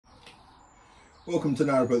Welcome to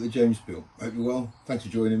Narrowboat the James Bill. Hope you're well. Thanks for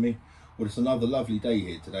joining me. Well, it's another lovely day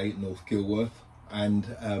here today at North Kilworth,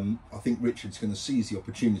 and I think Richard's going to seize the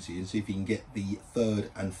opportunity and see if he can get the third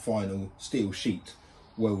and final steel sheet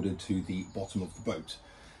welded to the bottom of the boat.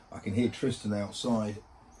 I can hear Tristan outside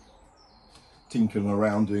tinkering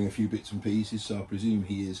around doing a few bits and pieces, so I presume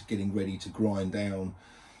he is getting ready to grind down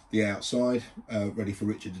the outside, ready for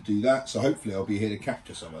Richard to do that. So hopefully I'll be here to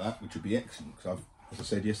capture some of that, which would be excellent, because as I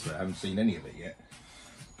said yesterday, I haven't seen any of it yet.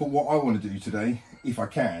 But what I want to do today, if I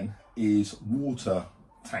can, is water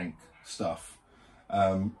tank stuff.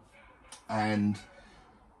 And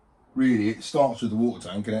really it starts with the water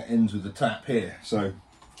tank and it ends with the tap here. So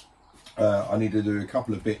I need to do a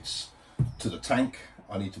couple of bits to the tank.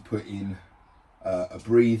 I need to put in a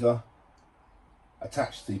breather,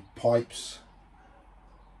 attach the pipes,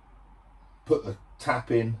 put the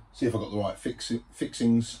tap in, see if I've got the right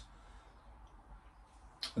fixings,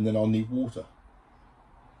 and then I'll need water.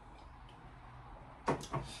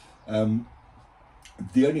 The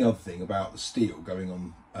only other thing about the steel going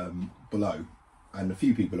on below, and a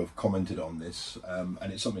few people have commented on this,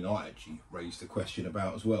 and it's something I actually raised a question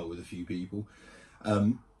about as well with a few people,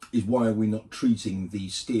 is why are we not treating the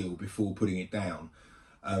steel before putting it down?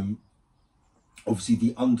 Obviously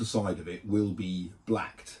the underside of it will be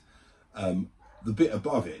blacked. The bit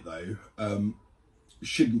above it though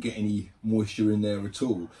shouldn't get any moisture in there at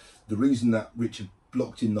all. The reason that Richard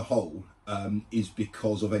blocked in the hole is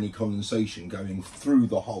because of any condensation going through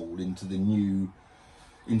the hole into the new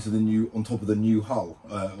on top of the new hull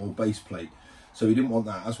or base plate. So he didn't want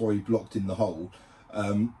that. That's why he blocked in the hole.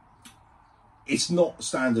 It's not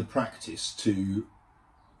standard practice to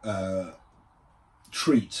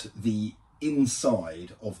treat the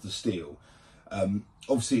inside of the steel.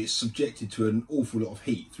 Obviously it's subjected to an awful lot of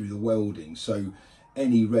heat through the welding, so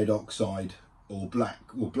any red oxide or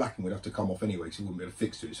blacking would have to come off anyway, so you wouldn't be able to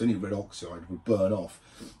fix it, so any red oxide would burn off.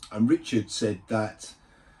 And Richard said that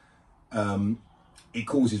it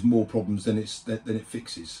causes more problems than it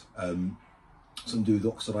fixes, something to do with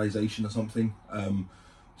oxidization or something.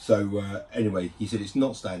 Anyway, he said it's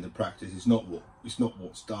not standard practice, it's not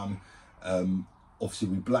what's done. Obviously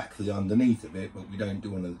we black the underneath of it, but we don't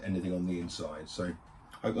do anything on the inside. So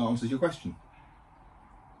I hope that answers your question.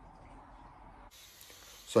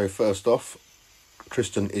 So first off,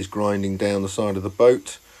 Tristan is grinding down the side of the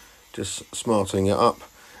boat, just smartening it up,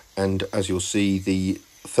 and as you'll see, the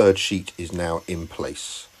third sheet is now in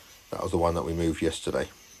place. That was the one that we moved yesterday.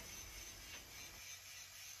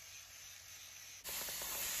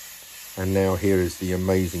 And now here is the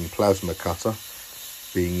amazing plasma cutter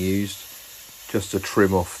being used just to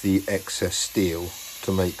trim off the excess steel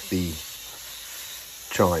to make the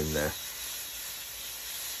chime there.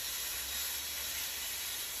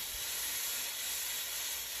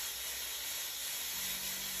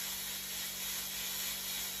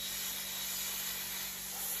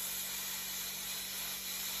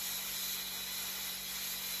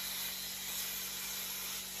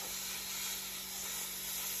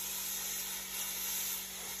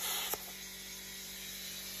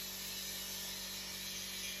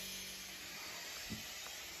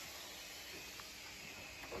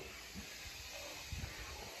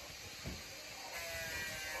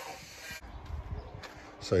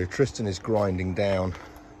 So Tristan is grinding down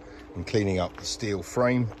and cleaning up the steel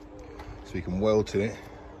frame so we can weld to it,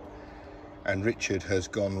 and Richard has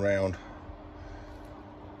gone round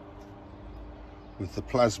with the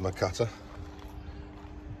plasma cutter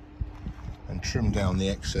and trimmed down the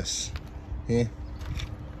excess here.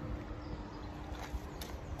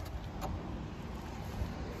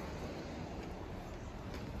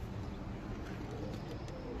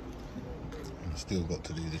 And still got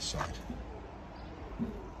to do this side.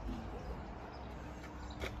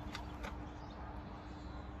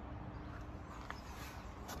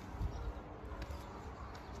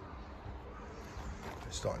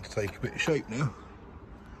 Starting to take a bit of shape now.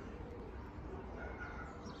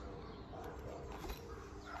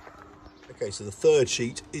 Okay, so the third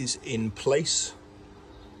sheet is in place.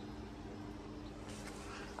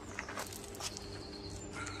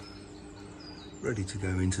 Ready to go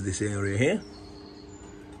into this area here.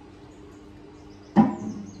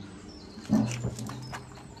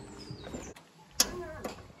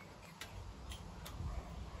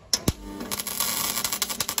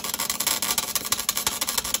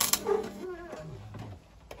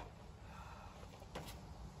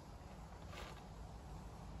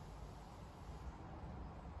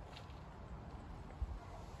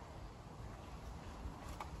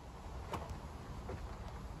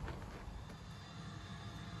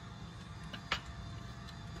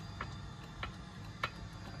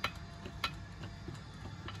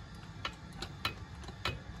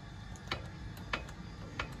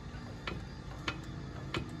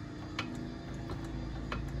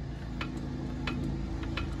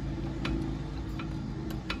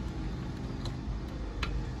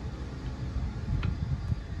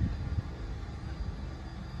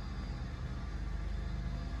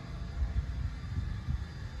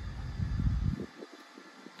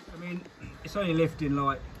 it's only lifting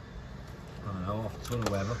like, I don't know, half a ton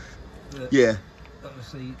or whatever. But Yeah.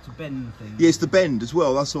 obviously, it's a bend thing. Yeah, it's the bend as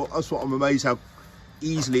well. That's what I'm amazed how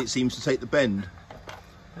easily it seems to take the bend.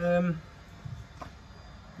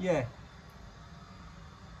 Yeah.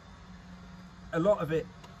 A lot of it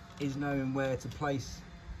is knowing where to place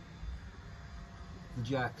the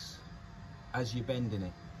jacks as you're bending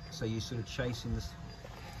it. So you're sort of chasing this.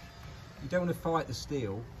 You don't want to fight the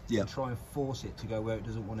steel and try and force it to go where it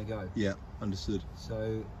doesn't want to go. Yeah, understood.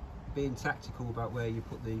 So being tactical about where you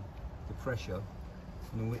put the pressure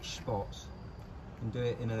and in which spots, and do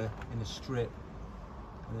it in a strip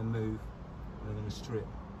and then move, and then a strip,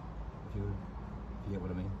 if you get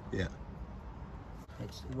what I mean. Yeah.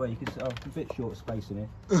 It's, well, you can see, I've a bit short of space in here,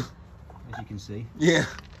 as you can see. Yeah.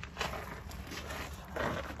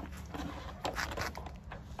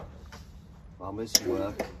 Well, there's some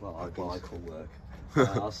work. Well, I call work.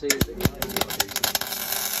 I'll see you.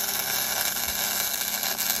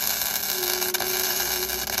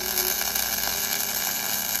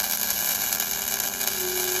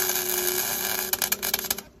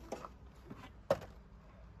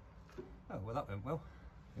 Oh, well, that went well.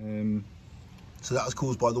 So that was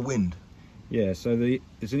caused by the wind? Yeah, so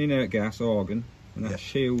there's an inert gas, argon, and that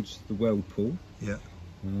shields the weld pool. Yeah.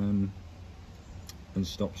 And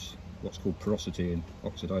stops what's called porosity and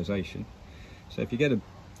oxidisation. So if you get a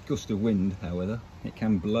gust of wind, however, it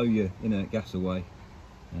can blow your inert gas away,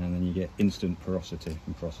 and then you get instant porosity,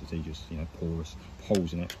 and porosity just, you know, porous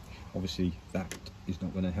holes in it. Obviously that is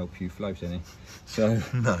not going to help you float any. So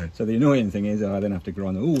no. So the annoying thing is I then have to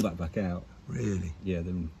grind all that back out. Really? Yeah,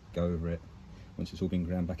 then go over it once it's all been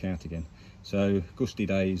ground back out again. So gusty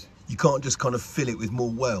days. You can't just kind of fill it with more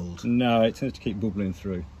weld? No, it tends to keep bubbling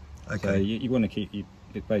through. Okay. So you want to keep,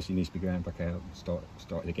 it basically needs to be ground back out and start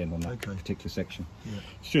it again on that particular section. Yeah.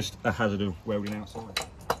 It's just a hazard of welding outside.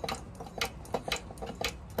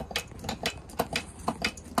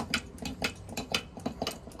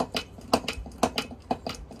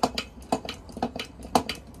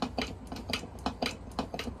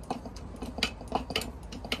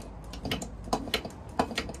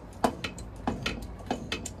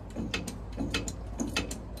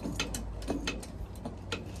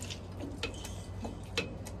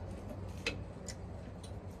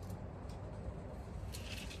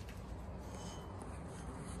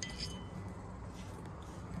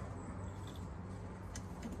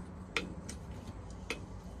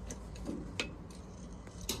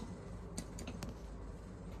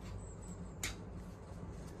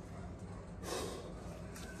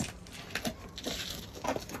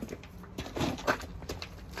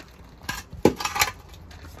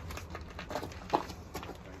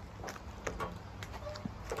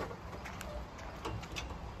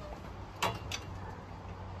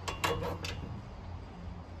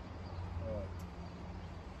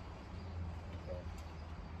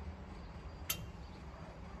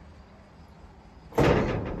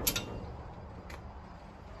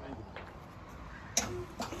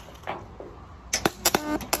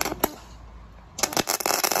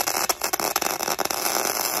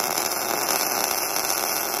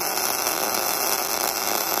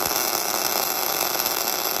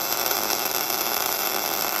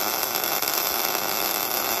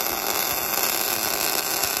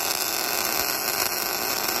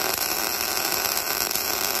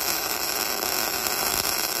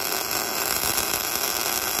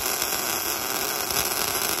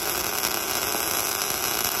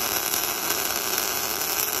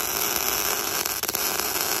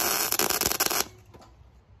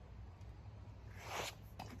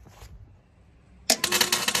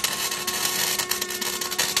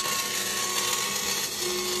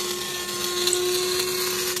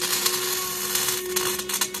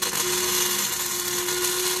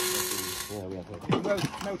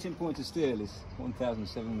 Melting point of steel is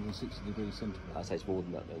 1,760 degrees centigrade. I'd say it's more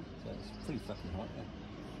than that then. So it's pretty fucking hot, yeah.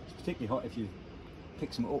 It's particularly hot if you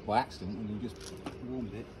pick some up by accident and you just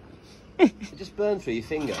warmed it. It just burned through your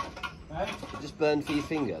finger. Eh? It just burned through your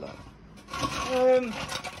finger, like.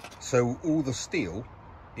 So all the steel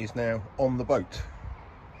is now on the boat.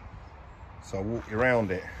 So I'll walk you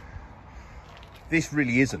around it. This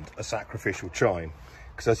really isn't a sacrificial chine,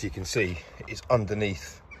 because as you can see, it's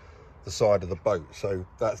underneath the side of the boat, so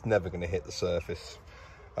that's never going to hit the surface.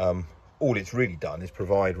 All it's really done is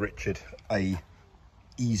provide Richard a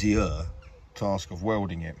easier task of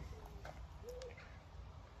welding it.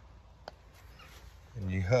 And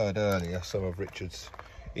you heard earlier some of Richard's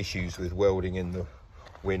issues with welding in the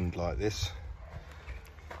wind like this.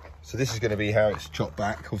 So this is going to be how it's chopped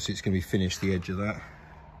back. Obviously it's going to be finished the edge of that.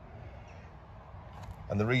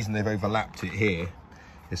 And the reason they've overlapped it here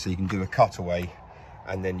So you can do a cutaway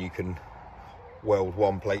and then you can weld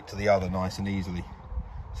one plate to the other nice and easily,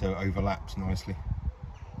 so it overlaps nicely.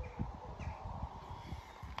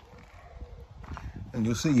 And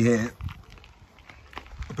you'll see here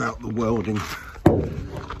about the welding.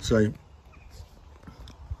 So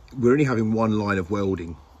we're only having one line of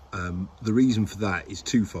welding. The reason for that is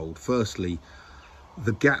twofold. Firstly,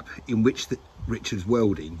 the gap in which Richard's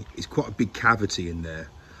welding is quite a big cavity in there,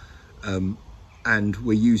 and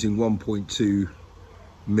we're using 1.2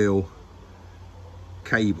 mil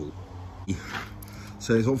cable,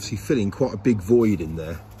 so it's obviously filling quite a big void in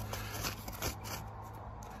there.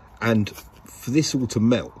 And for this all to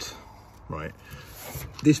melt, right,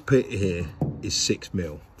 this bit here is 6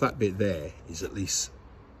 mil, that bit there is at least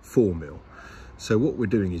 4 mil. So what we're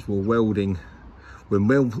doing is we're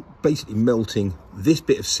basically melting this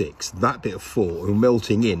bit of 6, that bit of 4, and we're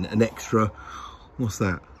melting in an extra, what's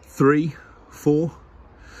that, 3, 4?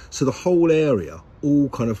 So the whole area all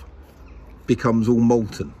kind of becomes all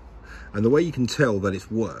molten. And the way you can tell that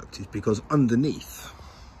it's worked is because underneath,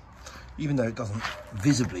 even though it doesn't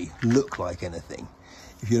visibly look like anything,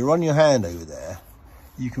 if you run your hand over there,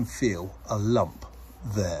 you can feel a lump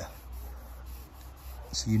there.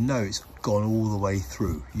 So you know it's gone all the way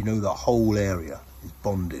through. You know the whole area is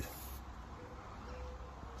bonded.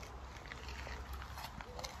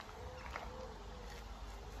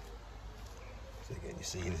 So again, you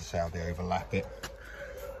see this is how they overlap it.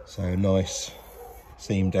 So a nice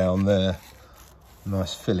seam down there,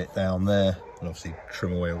 nice fillet down there, and obviously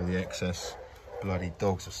trim away all the excess. Bloody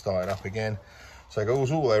dogs have started up again. So it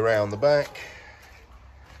goes all the way around the back.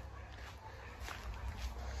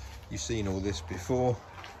 You've seen all this before.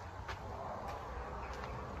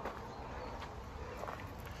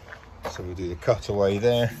 So we'll do the cutaway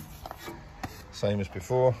there, same as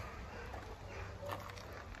before.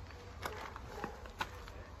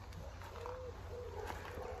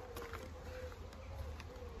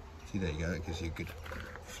 See, there you go, it gives you a good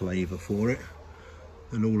flavour for it.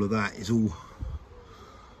 And all of that is all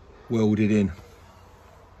welded in.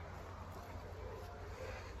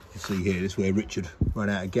 You see here, this is where Richard ran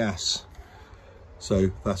out of gas.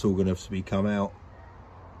 So that's all going to have to be come out.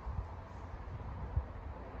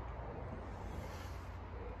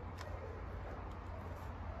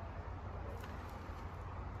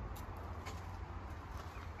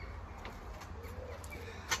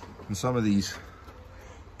 And some of these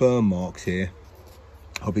burn marks here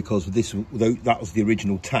are because of this, that was the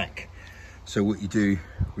original tack. So what you do,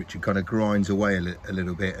 Richard kind of grinds away a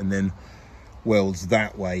little bit and then welds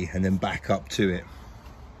that way and then back up to it.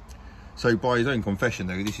 So by his own confession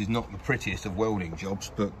though, this is not the prettiest of welding jobs,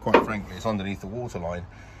 but quite frankly it's underneath the waterline.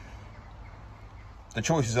 The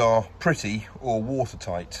choices are pretty or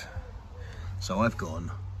watertight. So I've gone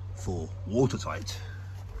for watertight.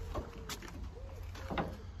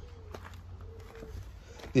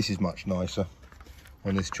 This is much nicer.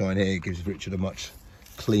 On this chine here, it gives Richard a much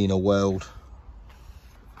cleaner weld,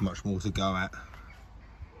 much more to go at.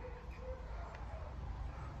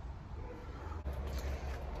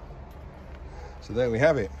 So there we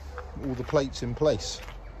have it, all the plates in place.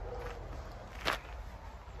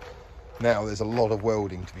 Now there's a lot of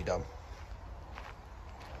welding to be done.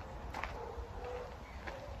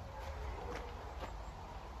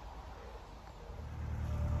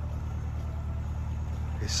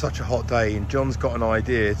 It's such a hot day and John's got an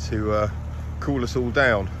idea to cool us all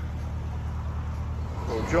down.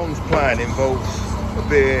 Well, John's plan involves a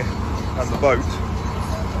beer and the boat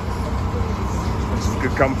and some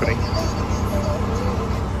good company.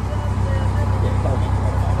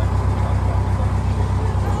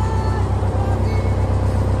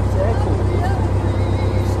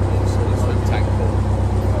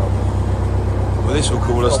 Well, this will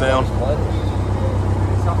cool us down.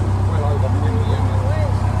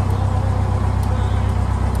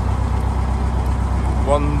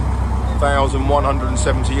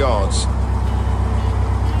 1,170 yards.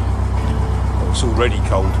 Oh, it's already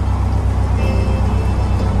cold.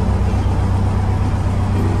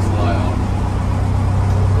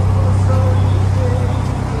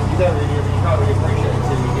 You can't really appreciate it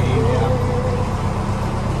until you get in here.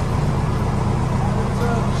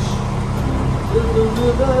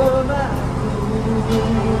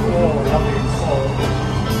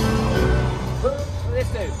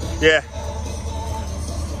 Yeah.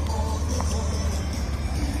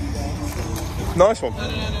 Nice one. No.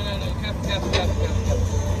 Careful.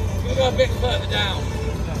 We'll go a bit further down.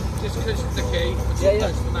 Just because it's the key, but too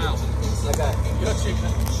close to the mouth. Okay. You're too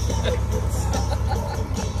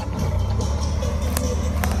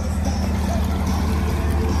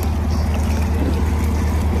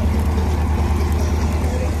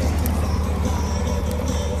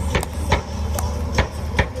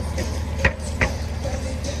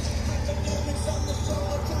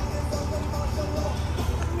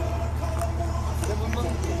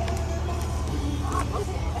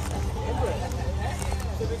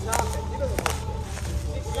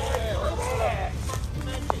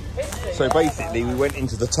So basically we went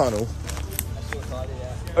into the tunnel,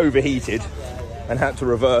 overheated, and had to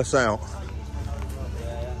reverse out.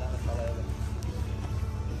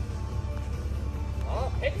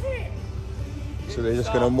 So they're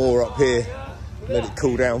just going to moor up here, let it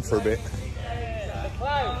cool down for a bit.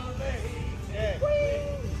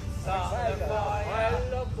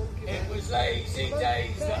 It was lazy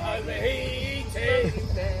days that overheated.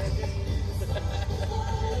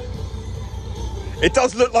 It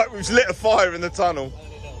does look like we've lit a fire in the tunnel. But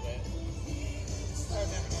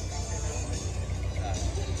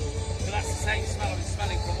that's the same smell I've been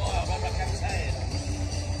smelling for a while. I kept saying.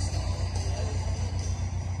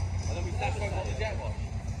 And then we flashed over on the jet wash.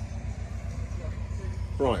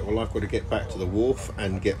 Right, well I've got to get back to the wharf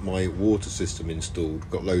and get my water system installed.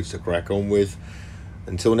 Got loads to crack on with.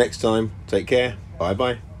 Until next time, take care. Bye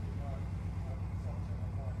bye.